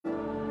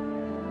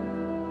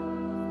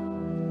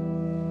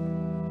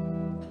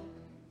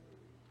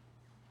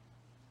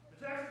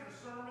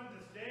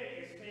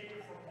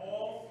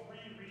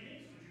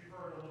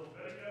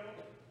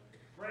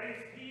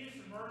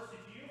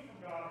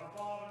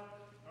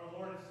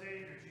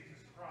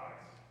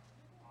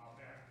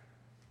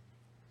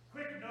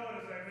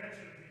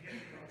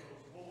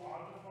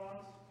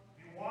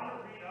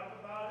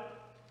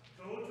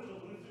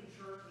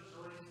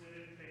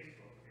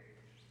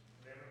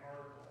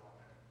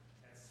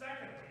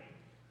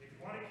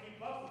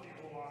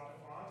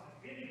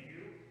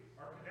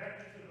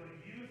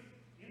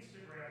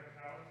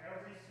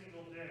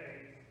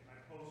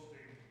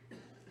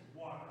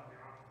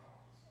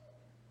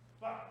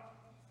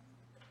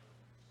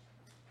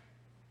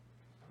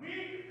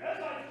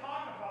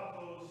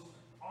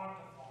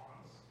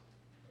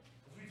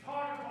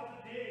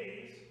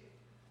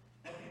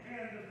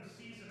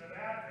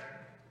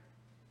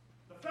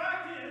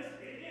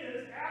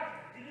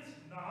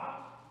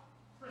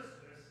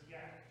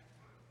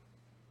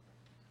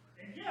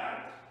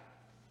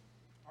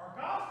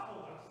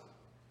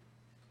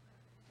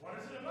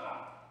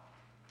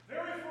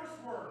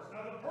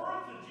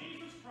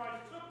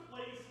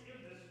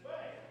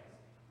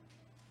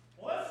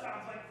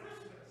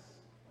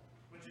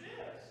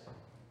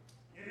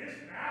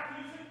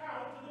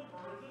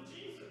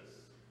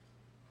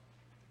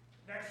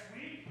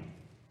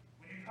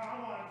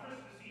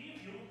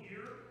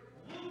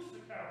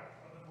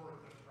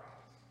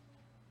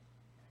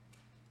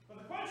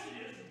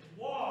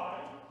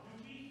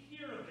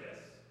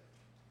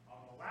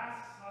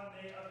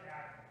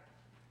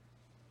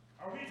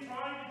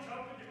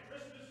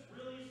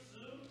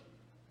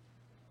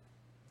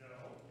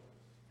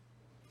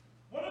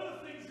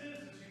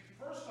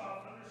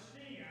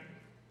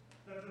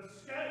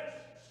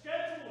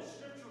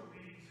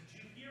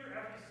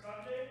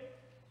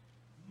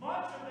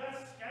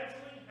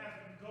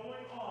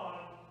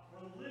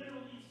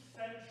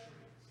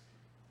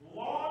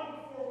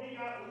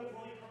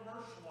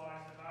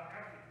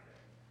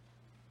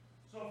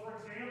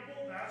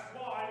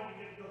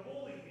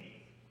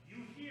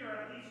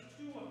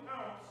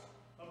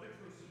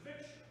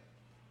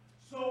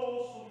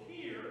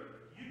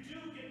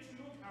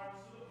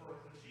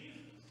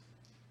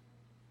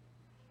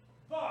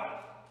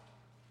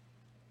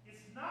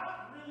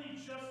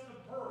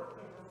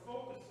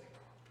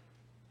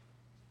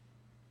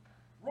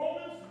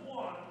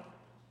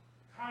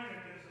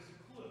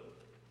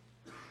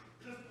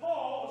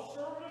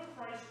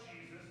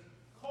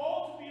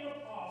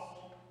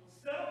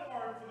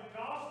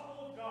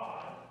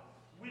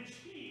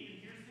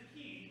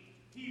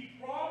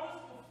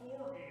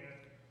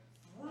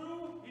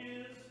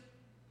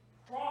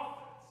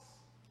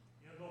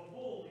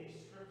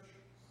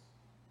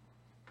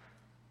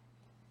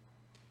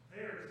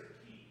There's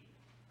the key.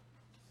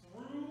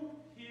 Through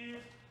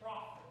his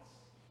prophets,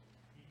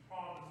 he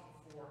promised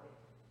before him.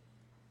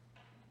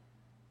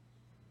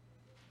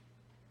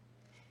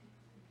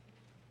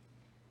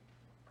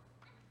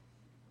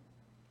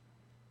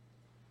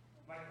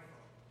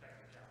 Microphone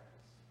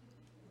technicalities.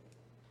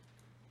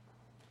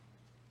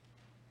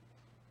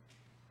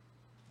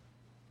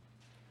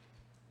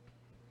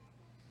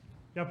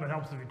 Yep, it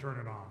helps if you turn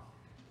it on.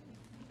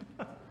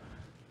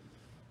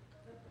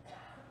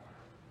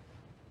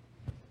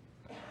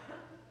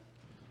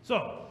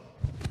 So,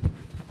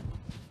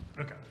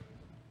 okay.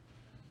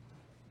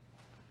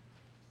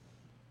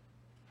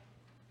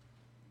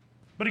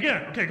 But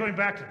again, okay, going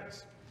back to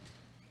this.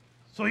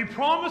 So he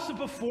promised it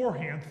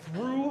beforehand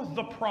through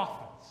the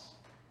prophets.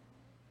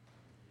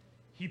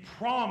 He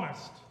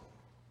promised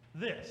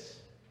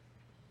this.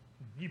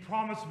 He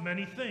promised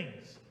many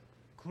things,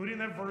 including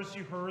that verse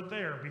you heard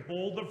there.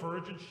 Behold, the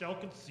virgin shall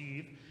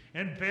conceive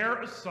and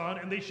bear a son,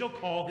 and they shall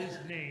call his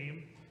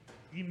name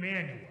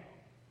Emmanuel.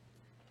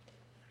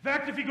 In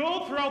fact, if you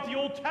go throughout the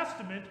Old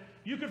Testament,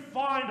 you could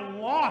find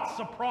lots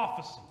of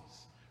prophecies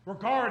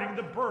regarding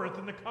the birth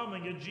and the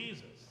coming of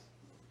Jesus.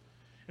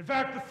 In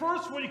fact, the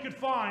first one you could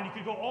find, you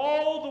could go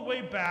all the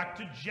way back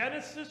to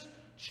Genesis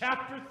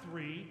chapter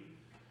 3.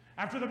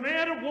 After the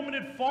man and woman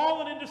had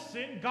fallen into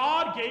sin,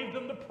 God gave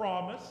them the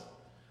promise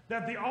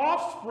that the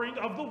offspring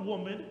of the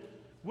woman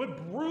would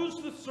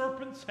bruise the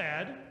serpent's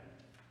head,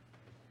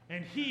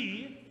 and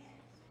he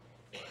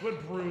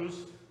would bruise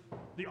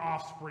the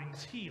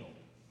offspring's heel.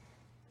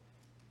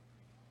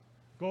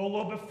 Go a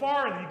little bit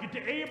farther, you get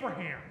to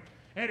Abraham.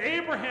 And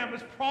Abraham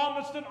is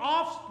promised an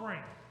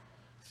offspring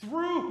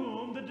through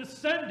whom the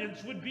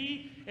descendants would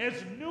be as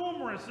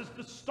numerous as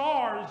the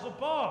stars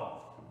above.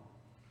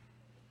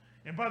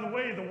 And by the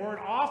way, the word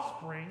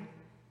offspring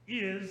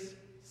is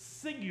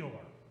singular,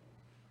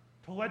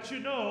 to let you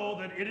know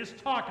that it is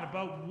talking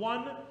about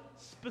one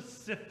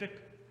specific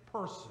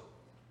person.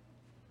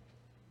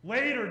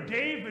 Later,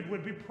 David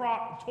would be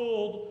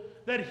told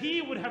that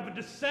he would have a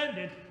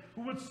descendant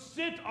who would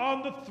sit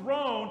on the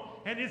throne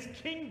and his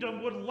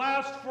kingdom would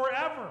last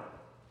forever.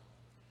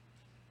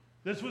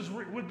 This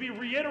would be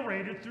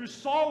reiterated through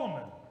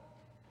Solomon.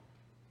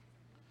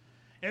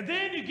 And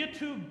then you get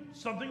to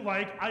something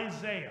like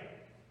Isaiah.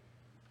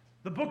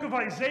 The book of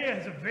Isaiah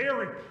has a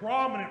very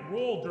prominent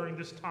role during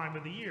this time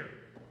of the year.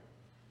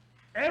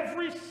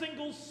 Every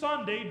single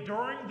Sunday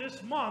during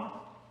this month,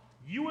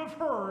 you have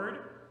heard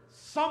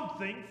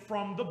something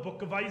from the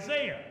book of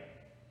Isaiah.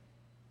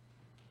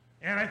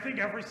 And I think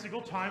every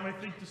single time, I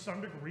think to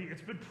some degree,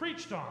 it's been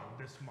preached on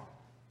this month.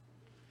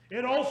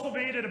 It also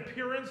made an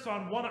appearance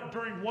on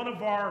during one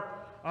of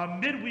our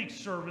midweek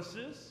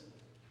services.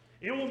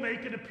 It will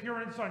make an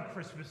appearance on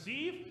Christmas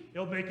Eve.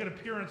 It'll make an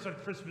appearance on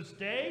Christmas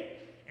Day.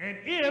 And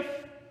if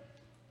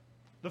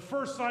the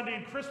first Sunday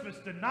in Christmas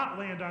did not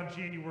land on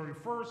January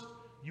 1st,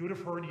 you would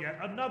have heard yet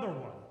another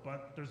one.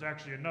 But there's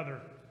actually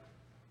another,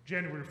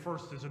 January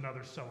 1st is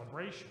another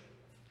celebration.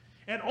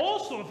 And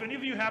also, if any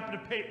of you happen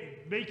to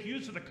make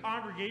use of the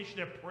Congregation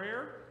at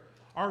Prayer,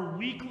 our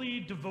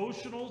weekly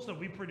devotionals that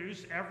we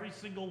produce every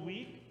single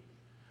week,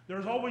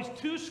 there's always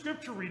 2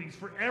 scripture readings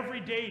for every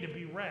day to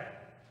be read.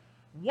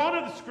 One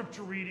of the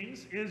scripture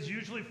readings is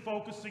usually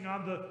focusing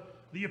on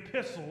the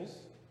epistles,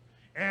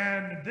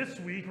 and this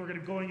week we're going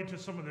to be going into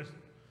some of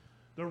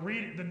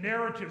the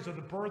narratives of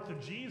the birth of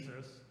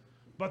Jesus.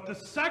 But the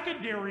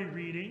secondary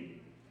reading,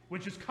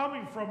 which is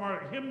coming from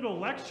our hymnal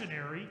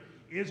lectionary,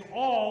 is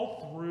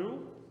all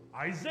through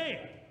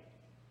Isaiah.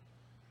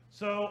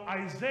 So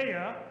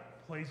Isaiah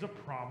plays a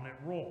prominent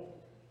role.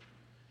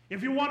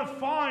 If you want to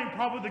find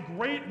probably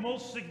the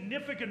most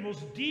significant,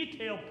 most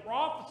detailed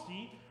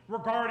prophecy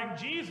regarding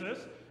Jesus,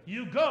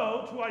 you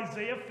go to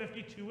Isaiah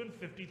 52 and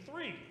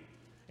 53.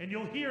 And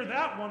you'll hear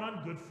that one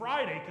on Good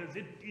Friday, because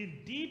it in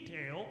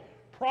detail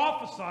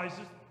prophesies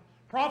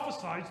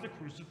the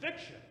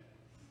crucifixion.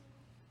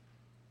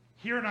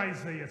 Here in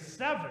Isaiah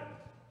 7,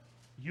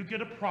 you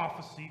get a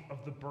prophecy of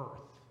the birth.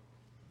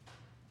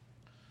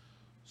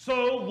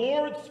 So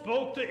Lord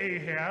spoke to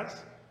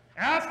Ahaz,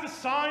 ask the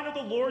sign of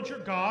the Lord your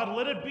God,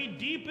 let it be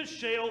deep as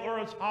Sheol or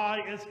as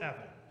high as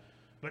heaven.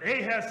 But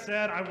Ahaz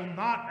said, I will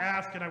not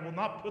ask, and I will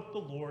not put the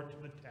Lord to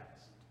the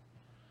test.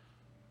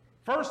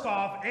 First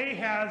off,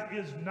 Ahaz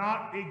is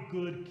not a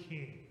good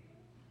king.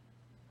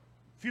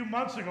 A few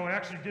months ago, I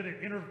actually did an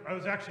interview. I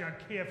was actually on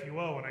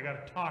KFUO, and I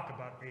got to talk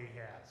about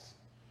Ahaz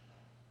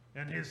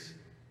and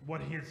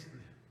what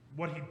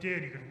he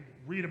did. You can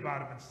read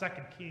about him in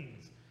 2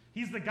 Kings.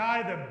 He's the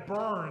guy that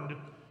burned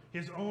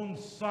his own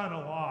son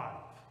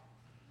alive,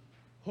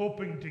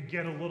 hoping to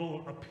get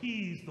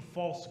appease the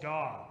false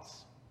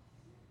gods.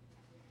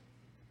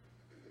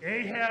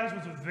 Ahaz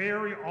was a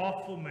very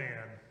awful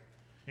man.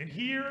 And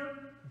here,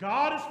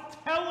 God is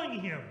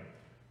telling him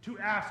to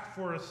ask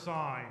for a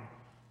sign,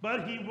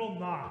 but he will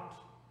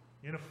not,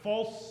 in a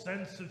false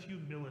sense of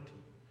humility.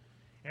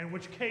 In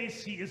which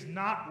case, he is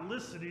not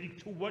listening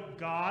to what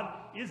God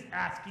is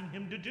asking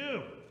him to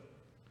do.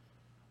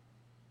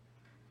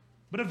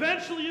 But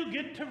eventually you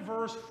get to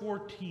verse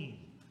 14.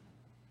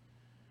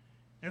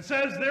 It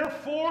says,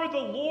 therefore the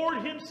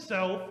Lord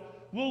himself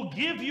will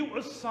give you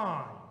a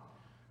sign.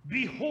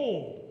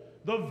 Behold,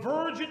 the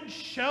virgin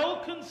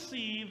shall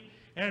conceive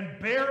and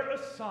bear a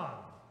son,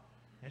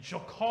 and shall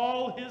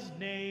call his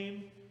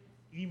name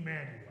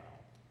Emmanuel.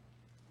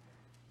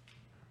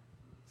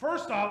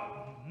 First off,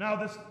 now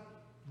this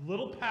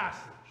little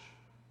passage.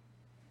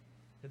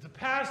 It's a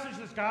passage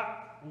that's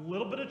got a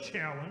little bit of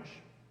challenge.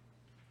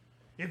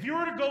 If you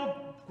were to go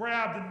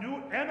grab the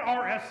new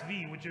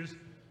NRSV, which is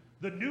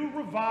the New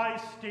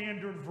Revised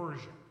Standard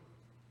Version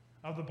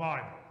of the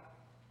Bible,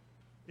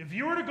 if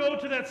you were to go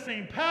to that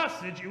same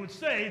passage, it would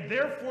say,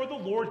 therefore the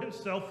Lord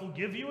himself will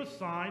give you a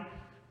sign.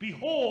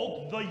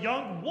 Behold, the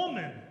young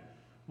woman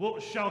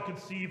shall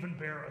conceive and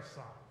bear a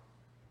son.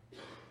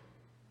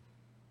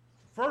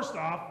 First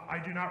off, I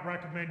do not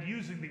recommend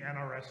using the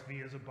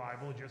NRSV as a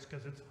Bible just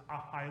because it's a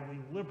highly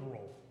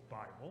liberal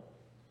Bible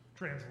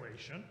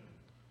translation.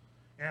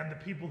 And the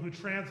people who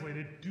translate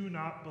it do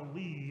not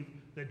believe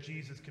that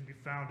Jesus can be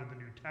found in the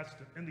New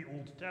Testament, in the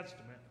Old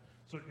Testament,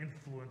 so it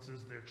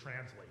influences their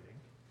translating.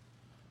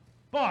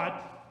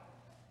 But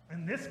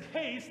in this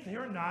case, they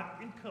are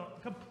not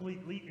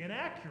completely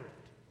inaccurate.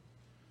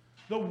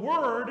 The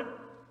word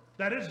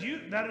that is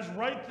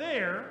right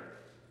there,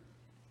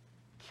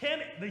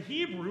 the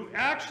Hebrew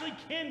actually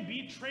can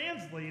be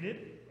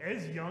translated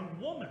as young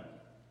woman.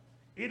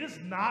 It is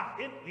not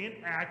an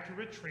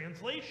inaccurate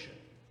translation.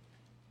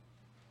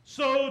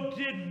 So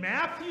did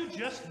Matthew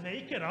just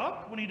make it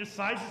up when he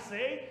decides to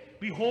say,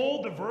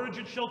 behold, the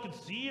virgin shall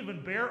conceive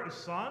and bear a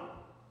son?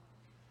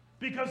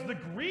 Because the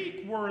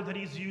Greek word that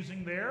he's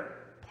using there,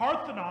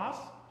 parthenos,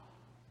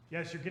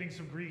 yes, you're getting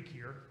some Greek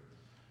here.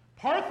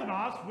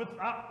 Parthenos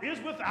is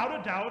without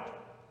a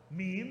doubt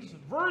means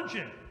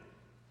virgin.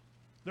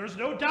 There's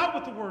no doubt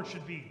what the word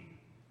should be.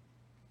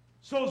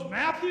 So is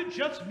Matthew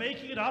just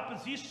making it up?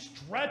 Is he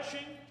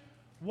stretching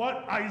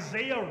what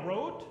Isaiah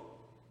wrote?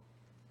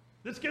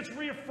 This gets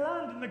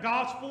reaffirmed in the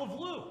Gospel of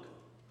Luke.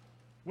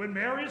 When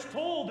Mary is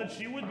told that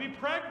she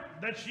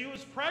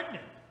was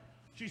pregnant,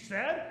 she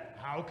said,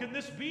 how can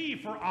this be,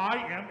 for I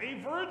am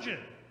a virgin?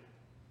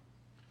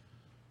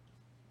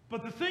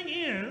 But the thing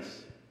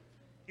is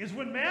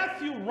when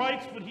Matthew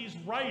writes what he's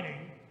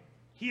writing,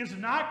 he is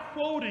not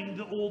quoting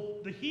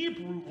the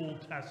Hebrew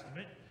Old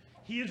Testament.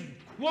 He is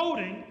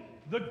quoting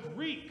the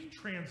Greek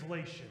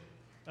translation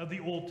of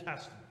the Old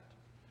Testament,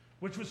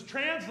 which was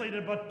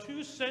translated about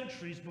 2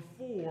 centuries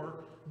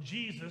before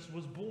Jesus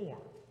was born.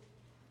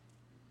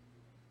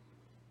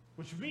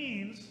 Which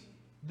means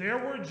there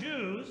were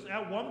Jews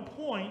at one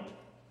point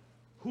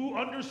who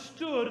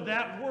understood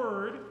that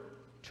word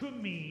to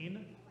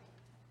mean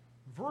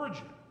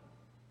virgin.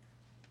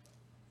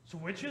 So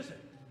which is it?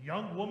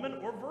 Young woman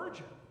or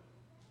virgin?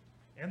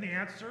 And the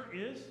answer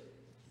is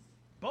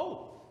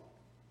both.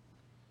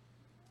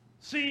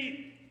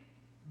 See,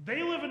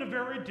 they live in a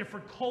very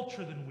different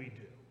culture than we do.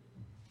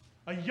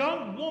 A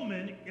young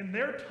woman in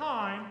their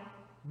time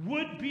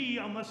would be,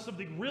 unless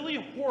something really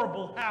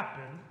horrible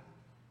happened,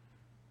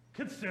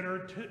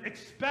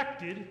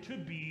 expected to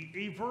be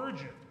a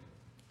virgin.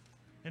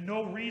 And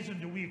no reason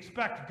do we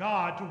expect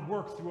God to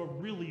work through a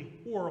really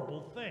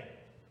horrible thing.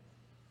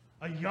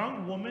 A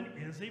young woman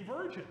is a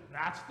virgin.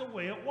 That's the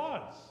way it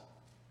was.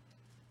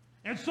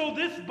 And so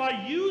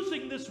by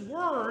using this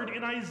word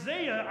in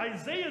Isaiah,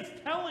 Isaiah is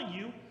telling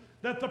you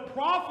that the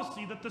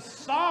prophecy, that the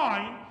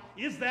sign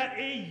is that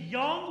a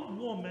young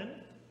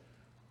woman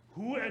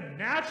who,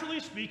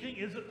 naturally speaking,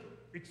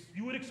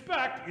 you would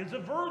expect is a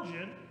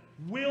virgin,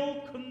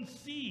 will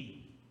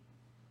conceive.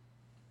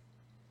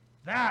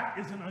 That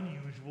is an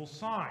unusual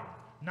sign.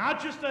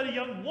 Not just that a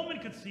young woman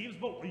conceives,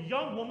 but a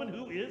young woman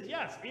who is,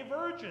 yes, a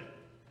virgin,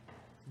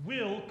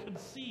 will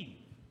conceive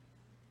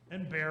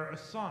and bear a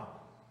son.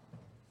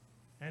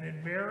 And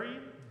in Mary,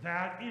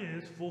 that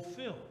is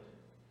fulfilled.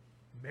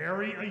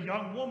 Mary, a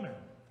young woman.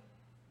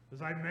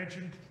 As I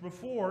mentioned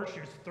before, she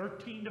was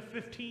 13 to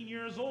 15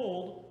 years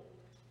old.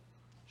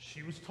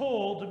 She was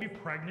told to be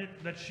pregnant,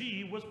 that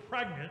she was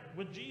pregnant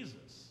with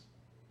Jesus.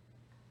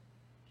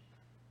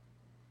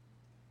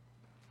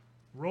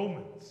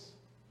 Romans.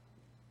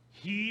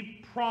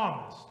 He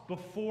promised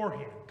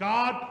beforehand,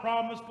 God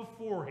promised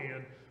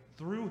beforehand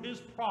through his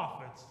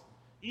prophets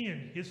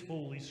in his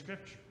holy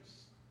scriptures.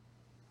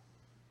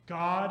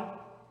 God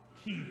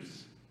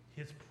keeps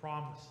his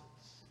promises.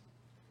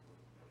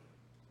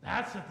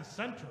 That's at the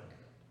center of it.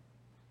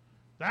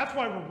 That's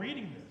why we're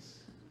reading this.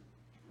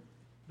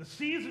 The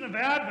season of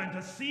Advent,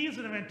 a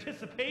season of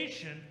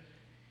anticipation,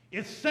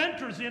 it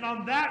centers in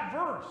on that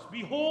verse.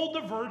 Behold,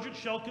 the virgin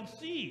shall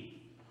conceive.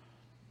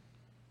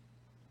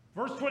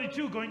 Verse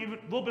 22, going even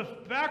a little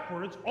bit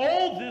backwards,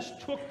 all this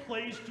took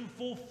place to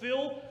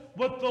fulfill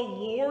what the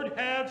Lord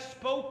had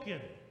spoken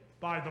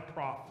by the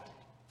prophet.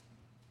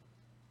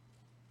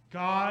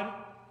 God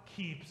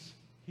keeps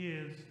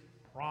his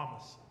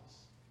promises.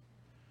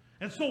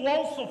 And so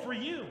also for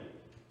you,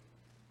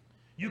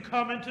 you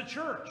come into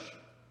church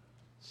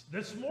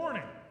this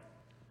morning,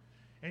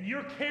 and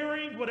you're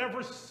carrying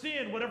whatever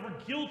sin, whatever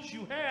guilt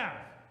you have.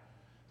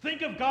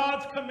 Think of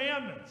God's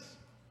commandments.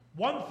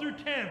 1 through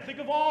 10. Think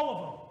of all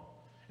of them.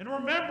 And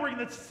remembering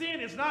that sin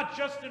is not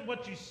just in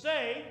what you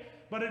say,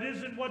 but it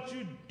is in what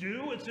you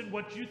do. It's in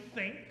what you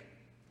think.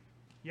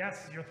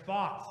 Yes, your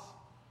thoughts.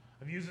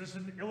 I've used this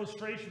in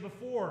illustration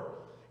before.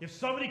 If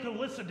somebody could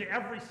listen to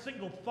every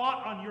single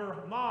thought on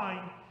your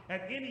mind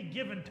at any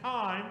given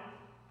time,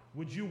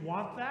 would you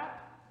want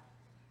that?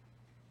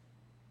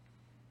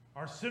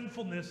 Our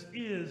sinfulness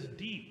is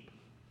deep.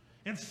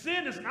 And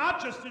sin is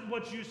not just in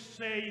what you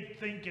say,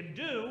 think, and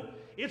do.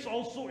 It's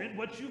also in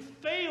what you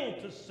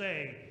fail to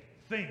say,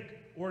 think,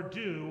 or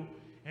do,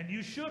 and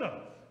you should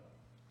have.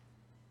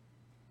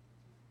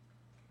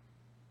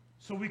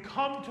 So we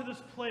come to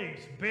this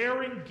place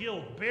bearing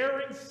guilt,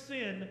 bearing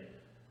sin,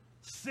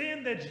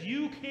 sin that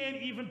you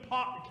can't even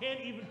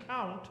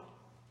count.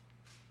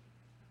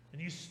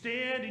 And you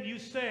stand and you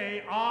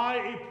say,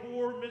 I, a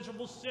poor,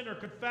 miserable sinner,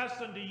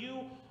 confess unto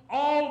you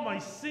all my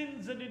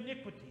sins and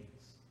iniquities.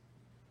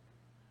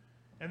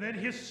 And then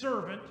his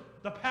servant,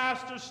 the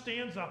pastor,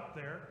 stands up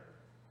there.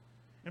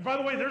 And by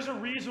the way, there's a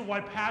reason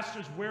why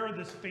pastors wear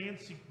this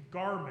fancy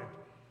garment.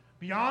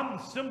 Beyond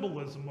the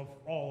symbolism of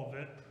all of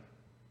it,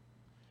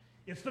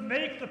 it's to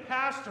make the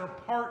pastor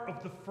part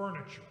of the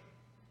furniture.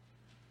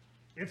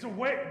 It's a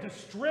way to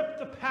strip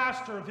the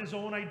pastor of his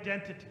own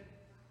identity.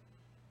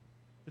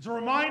 It's a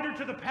reminder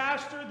to the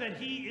pastor that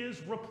he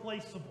is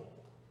replaceable.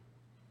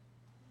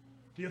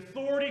 The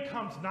authority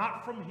comes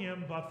not from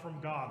him, but from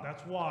God.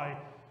 That's why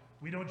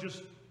I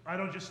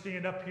don't just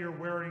stand up here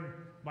wearing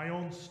my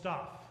own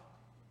stuff.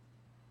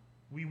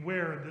 We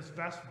wear this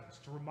vestments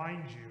to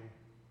remind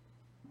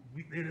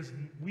you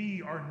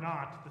we are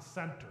not the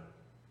center.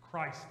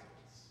 Christ is.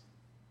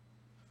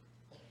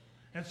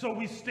 And so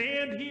we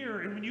stand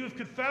here, and when you have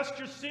confessed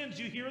your sins,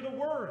 you hear the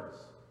words.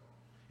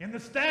 In the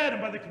stead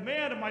and by the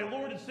command of my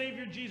Lord and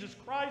Savior Jesus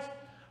Christ,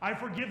 I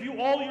forgive you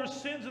all your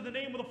sins in the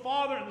name of the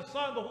Father and the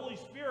Son and the Holy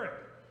Spirit.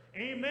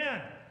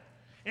 Amen.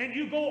 And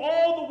you go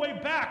all the way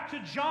back to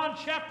John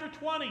chapter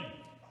 20.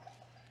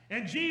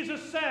 And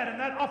Jesus said in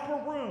that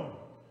upper room,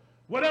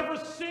 whatever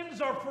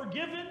sins are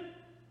forgiven,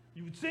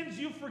 sins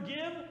you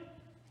forgive,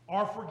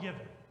 are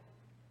forgiven.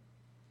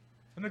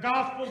 In the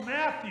Gospel of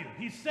Matthew,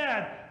 he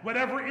said,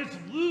 whatever is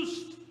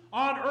loosed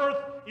on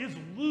earth is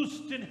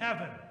loosed in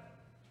heaven.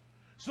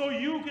 So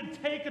you can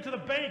take it to the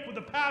bank when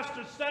the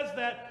pastor says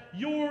that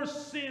your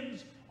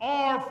sins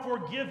are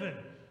forgiven.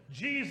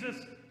 Jesus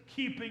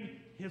keeping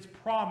his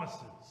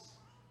promises.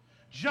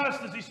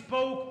 Just as he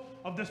spoke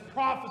of this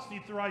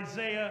prophecy through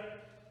Isaiah,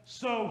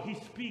 so he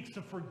speaks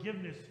of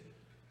forgiveness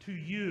to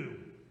you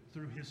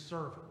through his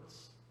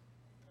servants.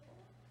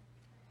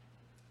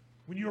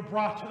 When you are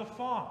brought to the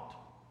font,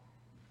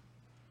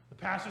 the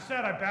pastor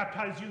said, I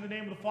baptize you in the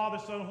name of the Father,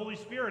 Son, and Holy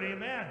Spirit.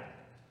 Amen.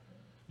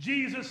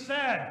 Jesus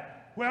said,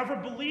 whoever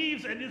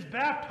believes and is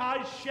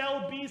baptized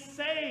shall be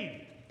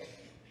saved.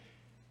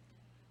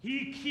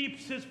 He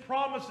keeps his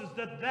promises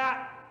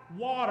that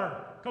water,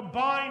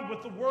 combined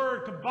with the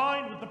word,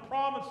 combined with the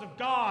promise of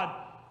God,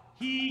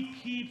 he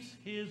keeps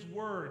his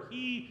word.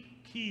 He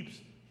keeps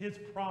his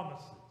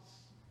promises.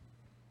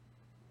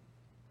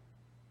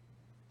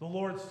 The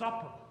Lord's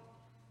Supper.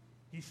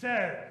 He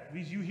said,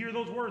 as you hear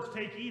those words,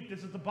 take, eat,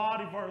 this is the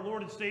body of our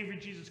Lord and Savior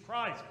Jesus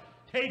Christ.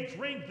 Take,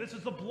 drink, this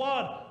is the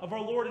blood of our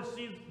Lord and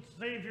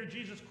Savior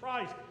Jesus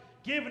Christ,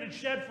 given and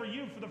shed for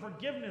you for the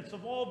forgiveness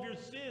of all of your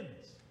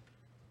sins.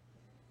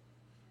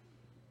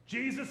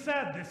 Jesus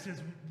said,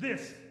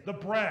 the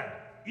bread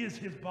is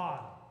his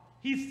body.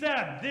 He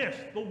said,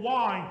 the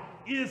wine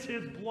is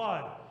his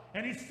blood.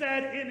 And he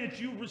said, in it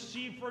you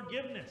receive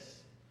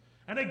forgiveness.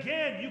 And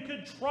again, you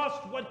can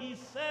trust what he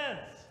says.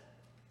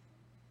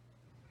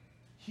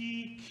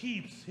 He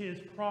keeps his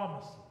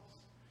promises.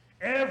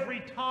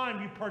 Every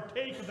time you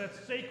partake of that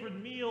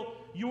sacred meal,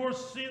 your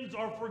sins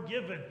are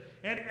forgiven.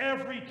 And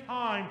every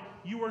time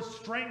you are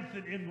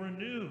strengthened and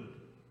renewed.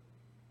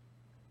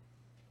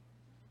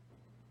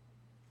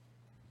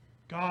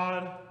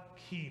 God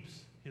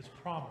keeps his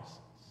promises.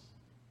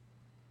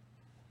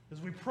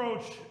 As we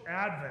approach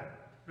Advent,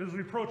 as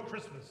we approach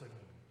Christmas,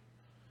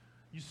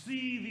 you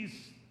see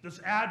this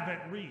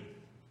Advent wreath.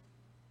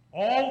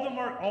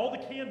 All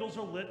the candles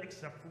are lit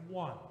except for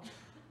one.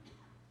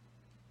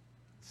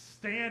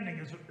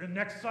 Standing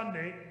next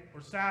Sunday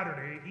or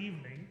Saturday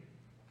evening,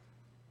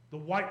 the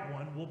white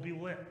one will be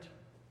lit.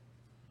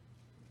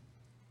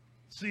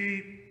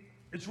 See,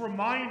 it's a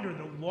reminder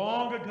that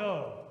long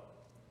ago,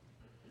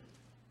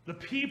 the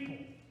people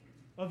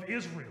of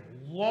Israel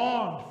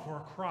longed for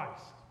a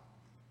Christ.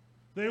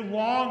 They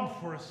longed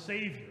for a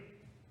Savior.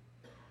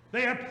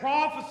 They had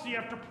prophecy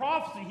after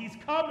prophecy. He's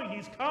coming,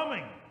 he's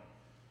coming.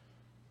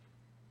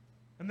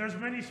 And there's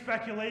many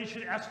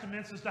speculation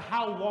estimates as to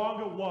how long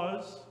it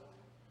was,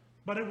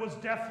 but it was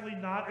definitely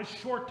not a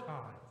short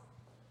time.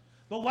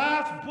 The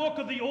last book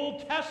of the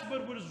Old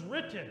Testament was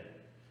written,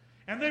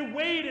 and they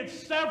waited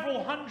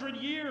several hundred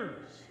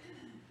years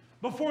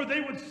before they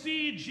would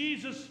see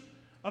Jesus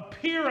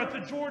appear at the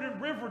Jordan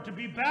River to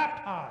be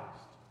baptized.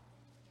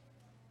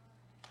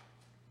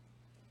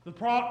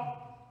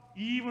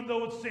 even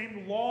though it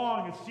seemed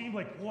long, it seemed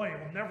like, boy, it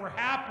will never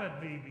happen,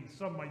 maybe,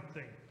 some might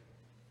think.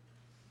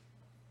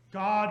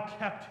 God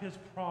kept his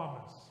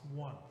promise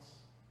once.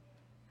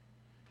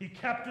 He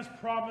kept his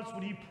promise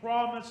when he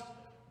promised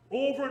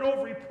over and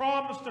over. He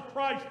promised a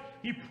Christ.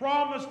 He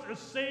promised a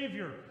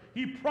Savior.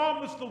 He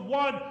promised the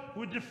one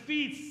who would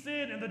defeat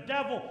sin and the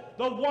devil,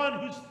 the one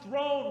whose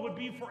throne would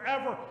be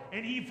forever,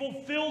 and he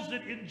fulfills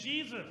it in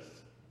Jesus.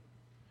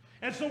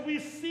 And so we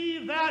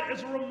see that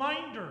as a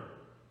reminder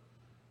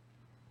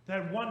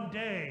that one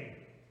day,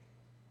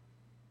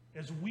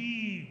 as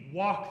we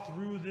walk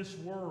through this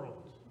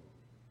world,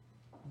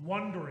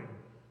 wondering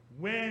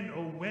when,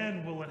 oh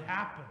when will it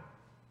happen?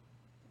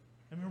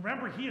 And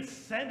remember, he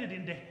ascended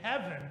into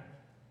heaven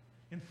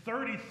in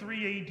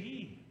 33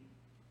 AD.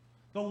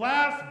 The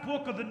last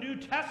book of the New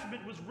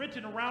Testament was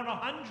written around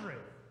 100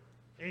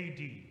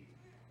 AD.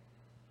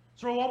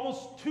 So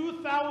almost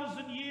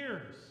 2,000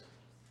 years,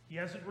 he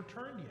hasn't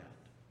returned yet.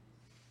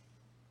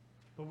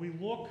 But we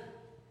look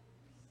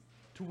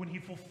to when he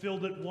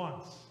fulfilled it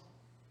once.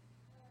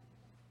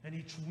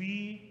 And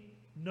we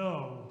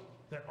know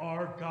that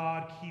our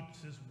God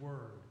keeps his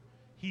word.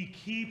 He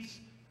keeps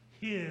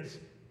his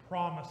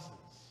promises,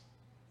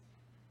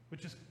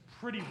 which is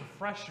pretty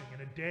refreshing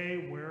in a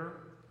day where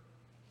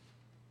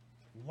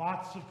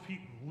lots of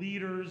people,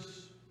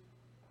 leaders,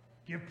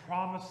 give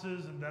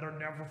promises and that are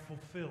never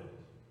fulfilled.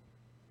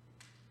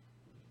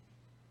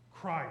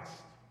 Christ,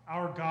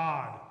 our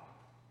God,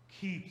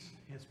 keeps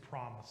his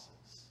promises.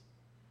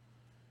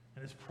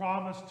 And his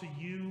promise to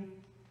you,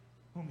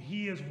 whom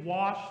he has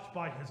washed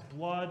by his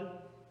blood,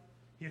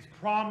 his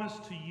promise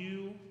to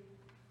you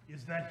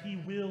is that he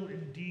will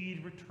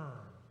indeed return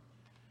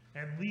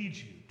and lead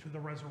you to the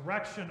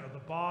resurrection of the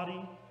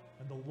body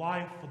and the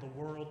life of the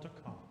world to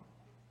come.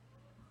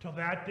 Till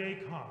that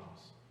day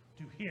comes,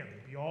 to him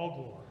be all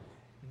glory.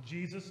 In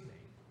Jesus'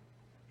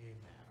 name, amen.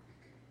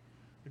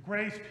 The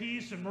grace,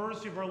 peace, and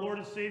mercy of our Lord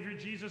and Savior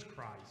Jesus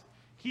Christ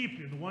keep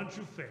you in the one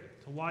true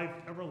faith to life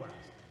everlasting.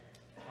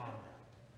 Amen.